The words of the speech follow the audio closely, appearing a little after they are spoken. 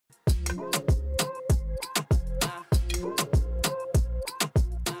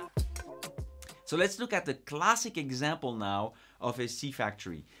So let's look at the classic example now of a sea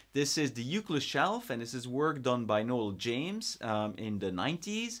factory. This is the Euclid shelf, and this is work done by Noel James in the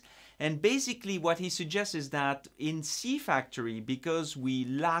 90s. And basically what he suggests is that in sea factory, because we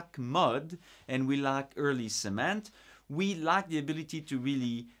lack mud and we lack early cement, we lack the ability to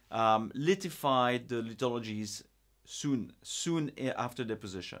really lithify the lithologies soon after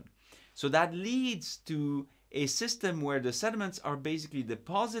deposition. So that leads to a system where the sediments are basically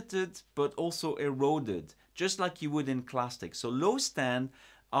deposited but also eroded, just like you would in clastic. So low stand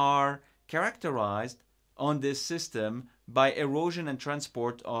are characterized on this system by erosion and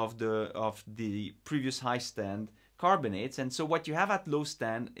transport of the previous high stand carbonates. And so what you have at low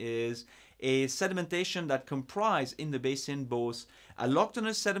stand is a sedimentation that comprise in the basin both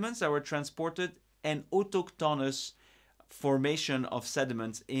allochthonous sediments that were transported and autochthonous formation of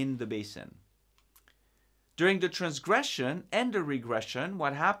sediments in the basin. During the transgression and the regression,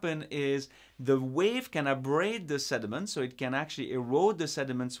 what happened is the wave can abrade the sediments, so it can actually erode the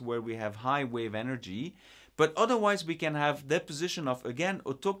sediments where we have high wave energy, but otherwise we can have deposition of, again,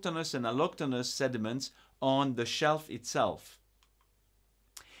 autochthonous and allochthonous sediments on the shelf itself.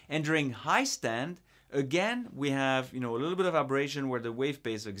 And during high stand, again, we have a little bit of abrasion where the wave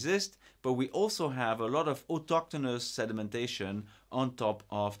base exists, but we also have a lot of autochthonous sedimentation on top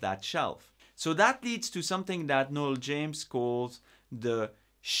of that shelf. So that leads to something that Noel James calls the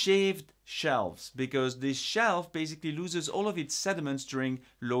shaved shelves, because this shelf basically loses all of its sediments during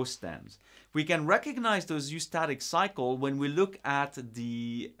low stands. We can recognize those eustatic cycle when we look at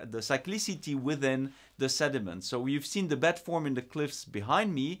the cyclicity within the sediments. So you've seen the bed form in the cliffs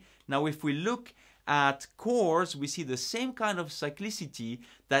behind me. Now if we look at cores, we see the same kind of cyclicity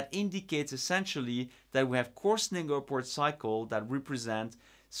that indicates essentially that we have coarsening upward cycle that represent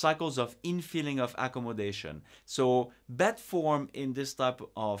cycles of infilling of accommodation. So bed form in this type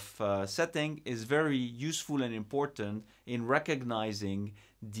of setting is very useful and important in recognizing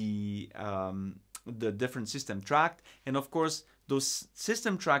the different system tract. And of course, those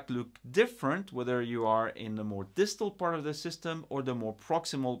system tract look different whether you are in the more distal part of the system or the more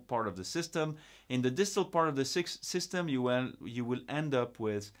proximal part of the system. In the distal part of the system, you will end up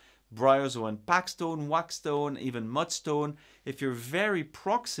with bryozoan packstone, waxstone, even mudstone. If you're very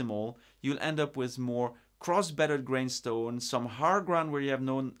proximal, you'll end up with more cross-bedded grainstone, some hard ground where you have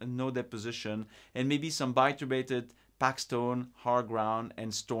no deposition, and maybe some biturbated packstone, hard ground,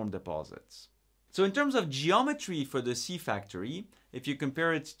 and storm deposits. So in terms of geometry for the sea factory, if you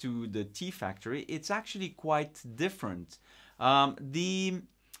compare it to the tea factory, it's actually quite different. The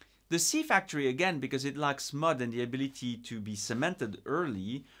sea factory, again, because it lacks mud and the ability to be cemented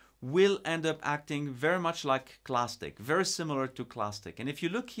early, will end up acting very much like clastic, very similar to clastic. And if you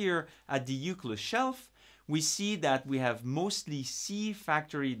look here at the Euclid shelf, we see that we have mostly sea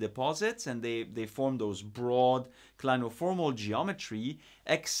factory deposits, and they form those broad clinoformal geometry,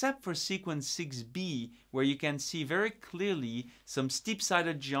 except for sequence 6b, where you can see very clearly some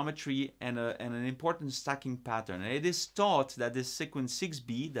steep-sided geometry and an important stacking pattern. And it is thought that this sequence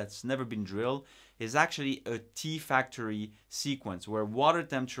 6b, that's never been drilled, is actually a tea factory sequence where water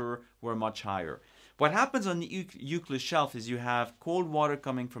temperature were much higher. What happens on the Euclid shelf is you have cold water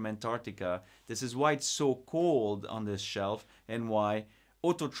coming from Antarctica. This is why it's so cold on this shelf and why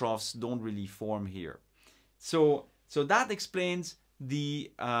autotrophs don't really form here. So that explains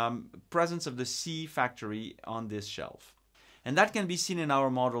the presence of the sea factory on this shelf. And that can be seen in our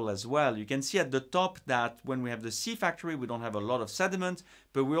model as well. You can see at the top that when we have the sea factory, we don't have a lot of sediment,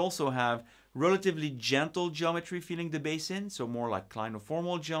 but we also have relatively gentle geometry filling the basin, so more like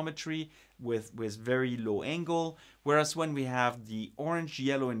clinoformal geometry with very low angle. Whereas when we have the orange,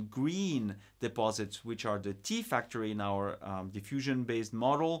 yellow, and green deposits, which are the tea factory in our diffusion-based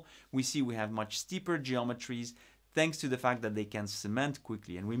model, we see we have much steeper geometries thanks to the fact that they can cement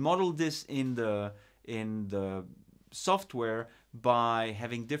quickly. And we model this in the software by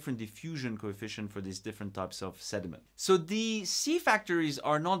having different diffusion coefficient for these different types of sediment. So the sea factories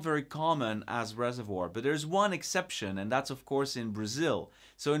are not very common as reservoir, but there's one exception, and that's of course in Brazil.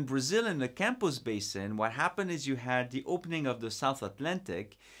 So in Brazil, in the Campos Basin, what happened is you had the opening of the South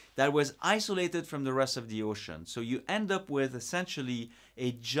Atlantic that was isolated from the rest of the ocean. So you end up with essentially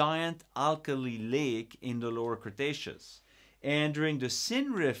a giant alkali lake in the lower Cretaceous. And during the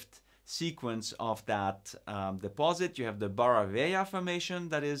Sin Rift sequence of that deposit, you have the Baraveia formation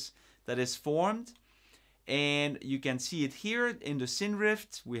that is formed, and you can see it here in the Sin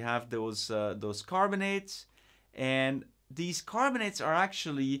Rift. We have those carbonates, and these carbonates are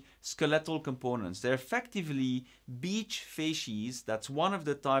actually skeletal components. They're effectively beach facies. That's one of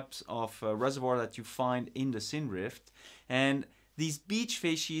the types of reservoir that you find in the Sin Rift. And these beach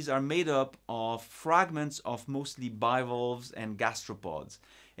facies are made up of fragments of mostly bivalves and gastropods.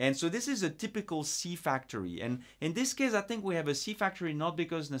 And so this is a typical sea factory. And in this case, I think we have a sea factory not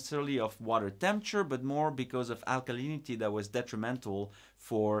because necessarily of water temperature, but more because of alkalinity that was detrimental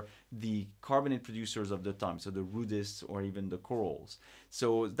for the carbonate producers of the time, so the rudists or even the corals.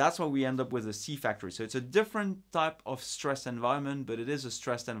 So that's why we end up with a sea factory. So it's a different type of stressed environment, but it is a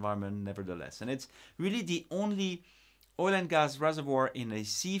stressed environment nevertheless. And it's really the only oil and gas reservoir in a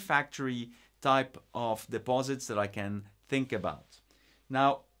sea factory type of deposits that I can think about.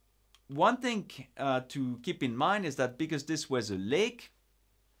 Now, one thing to keep in mind is that because this was a lake,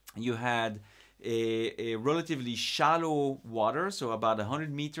 you had a relatively shallow water, so about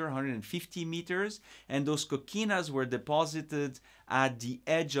 100 meters, 150 meters, and those coquinas were deposited at the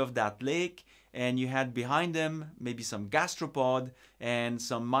edge of that lake, and you had behind them maybe some gastropod and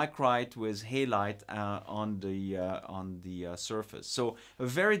some micrite with halite on the surface. So a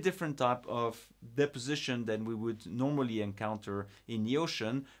very different type of deposition than we would normally encounter in the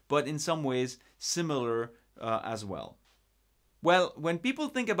ocean, but in some ways similar as well. Well, when people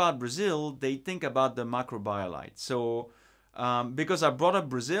think about Brazil, they think about the macrobiolite. So because I brought up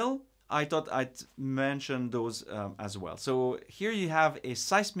Brazil, I thought I'd mention those as well. So here you have a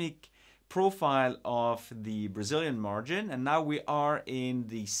seismic profile of the Brazilian margin, and now we are in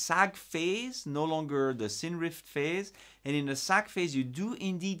the sag phase, no longer the Sin Rift phase. And in the sag phase, you do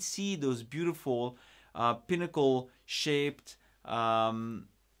indeed see those beautiful pinnacle shaped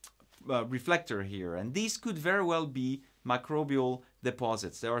reflector here, and these could very well be microbial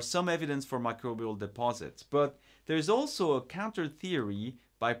deposits. There are some evidence for microbial deposits, but there's also a counter theory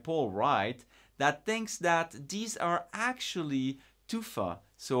by Paul Wright that thinks that these are actually tufa,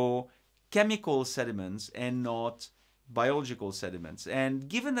 so chemical sediments and not biological sediments. And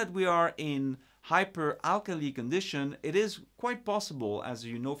given that we are in hyperalkali condition, it is quite possible, as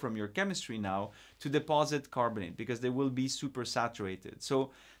you know from your chemistry now, to deposit carbonate because they will be supersaturated.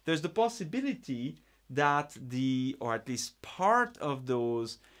 So there's the possibility that or at least part of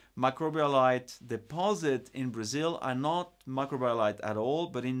those microbiolite deposit in Brazil are not microbiolite at all,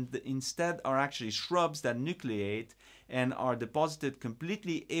 but instead are actually shrubs that nucleate and are deposited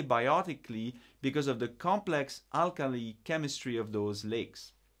completely abiotically because of the complex alkali chemistry of those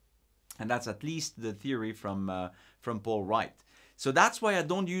lakes. And that's at least the theory from Paul Wright. So that's why I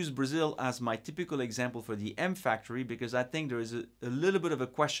don't use Brazil as my typical example for the M factory, because I think there is a little bit of a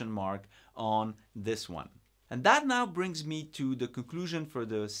question mark on this one. And that now brings me to the conclusion for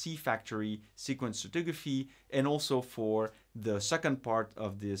the sea factory sequence stratigraphy and also for the second part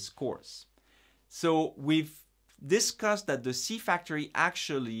of this course. So we've discussed that the sea factory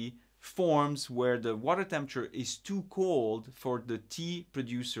actually forms where the water temperature is too cold for the tea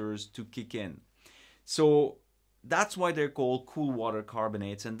producers to kick in. So that's why they're called cool water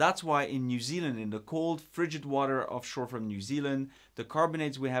carbonates, and that's why in New Zealand, in the cold, frigid water offshore from New Zealand, the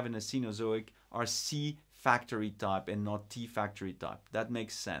carbonates we have in the Cenozoic are sea factory type and not tea factory type. That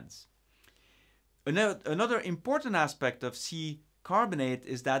makes sense. Another important aspect of sea carbonate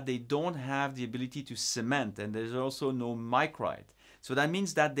is that they don't have the ability to cement, and there's also no micrite. So that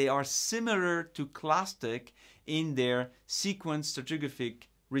means that they are similar to clastic in their sequence stratigraphic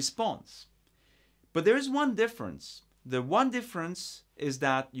response. But there is one difference. The one difference is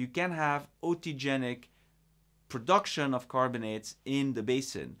that you can have autogenic production of carbonates in the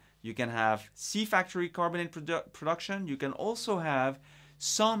basin. You can have sea factory carbonate production. You can also have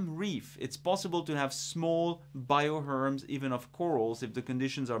some reef. It's possible to have small bioherms, even of corals, if the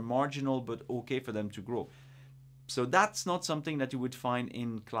conditions are marginal but okay for them to grow. So that's not something that you would find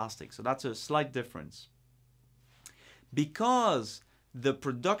in clastic. So that's a slight difference. Because the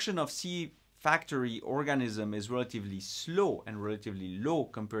production of sea factory organism is relatively slow and relatively low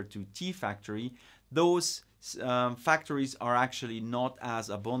compared to tea factory, those factories are actually not as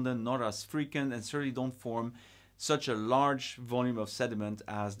abundant, not as frequent, and certainly don't form such a large volume of sediment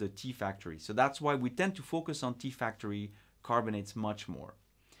as the tea factory. So that's why we tend to focus on tea factory carbonates much more.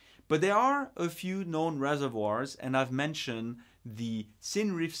 But there are a few known reservoirs, and I've mentioned the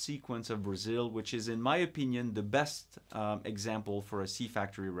Sin Rift sequence of Brazil, which is, in my opinion, the best example for a sea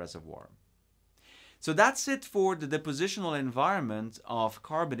factory reservoir. So that's it for the depositional environment of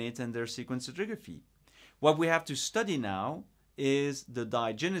carbonates and their sequence stratigraphy. What we have to study now is the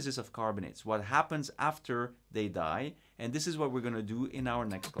diagenesis of carbonates, what happens after they die, and this is what we're going to do in our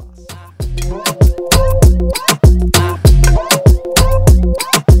next class.